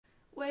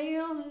Where you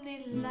only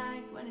need a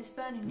light when it's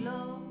burning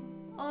low,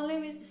 only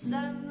miss the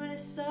sun when it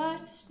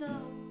starts to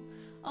snow.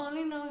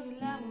 Only know you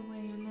love her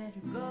when you let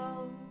her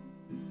go.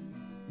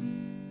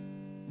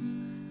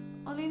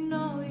 Only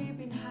know you've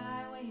been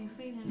high when you're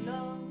feeling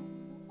low.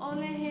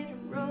 Only hit a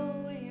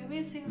road when you're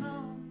missing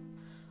home.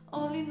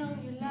 Only know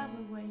you love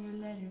her when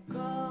you let her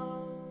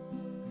go.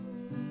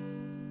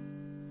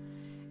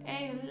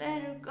 And you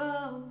let her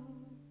go.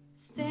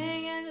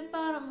 Staying at the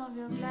bottom of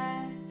your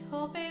glass,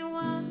 hoping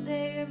one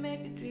day you'll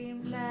make a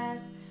dream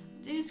last.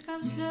 But dreams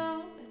come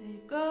slow and they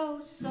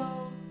go so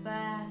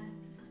fast.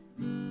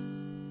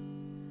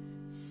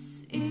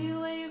 See you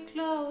when you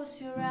close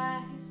your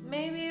eyes.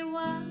 Maybe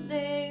one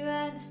day you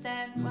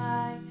understand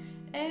why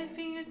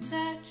everything you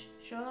touch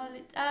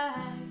surely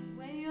die.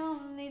 When you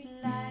only need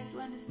a light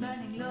when it's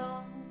burning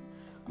low,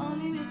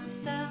 only miss the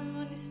sun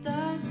when it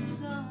starts to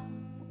snow.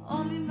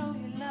 Only know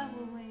you love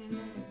her when you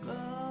let her go.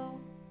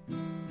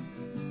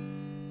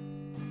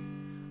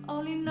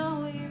 Only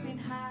know you've been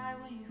high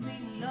when you're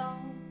feeling low.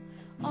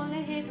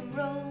 Only hit the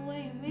road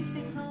when you're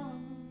missing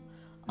home.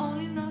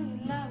 Only know you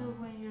love her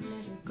when you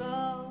let her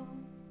go.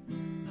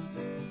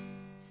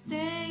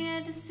 Staying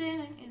at the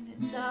ceiling in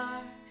the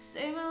dark,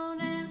 same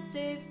old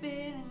empty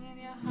feeling in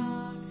your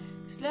heart.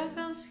 'Cause love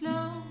comes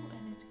slow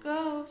and it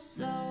goes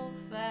so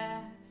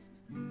fast.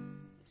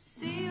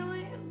 See you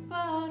when you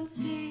fall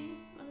asleep,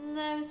 but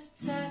never to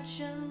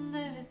touch and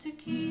never to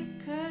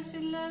keep. 'Cause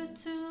you love it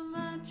too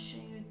much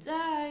and you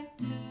die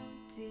too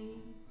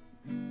deep.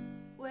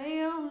 Where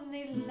you only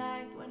need a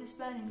light when it's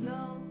burning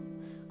low,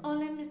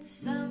 only miss the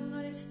sun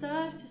when it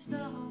starts to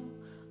snow.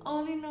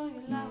 Only know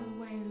you love her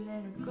when you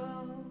let her go.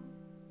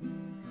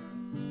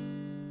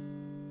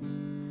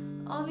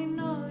 Only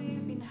know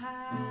you've been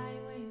high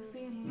when you're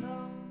feeling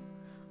low.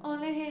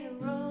 Only hit a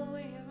road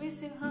when you're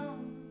missing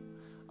home.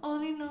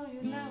 Only know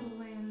you love her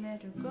when you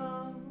let her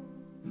go.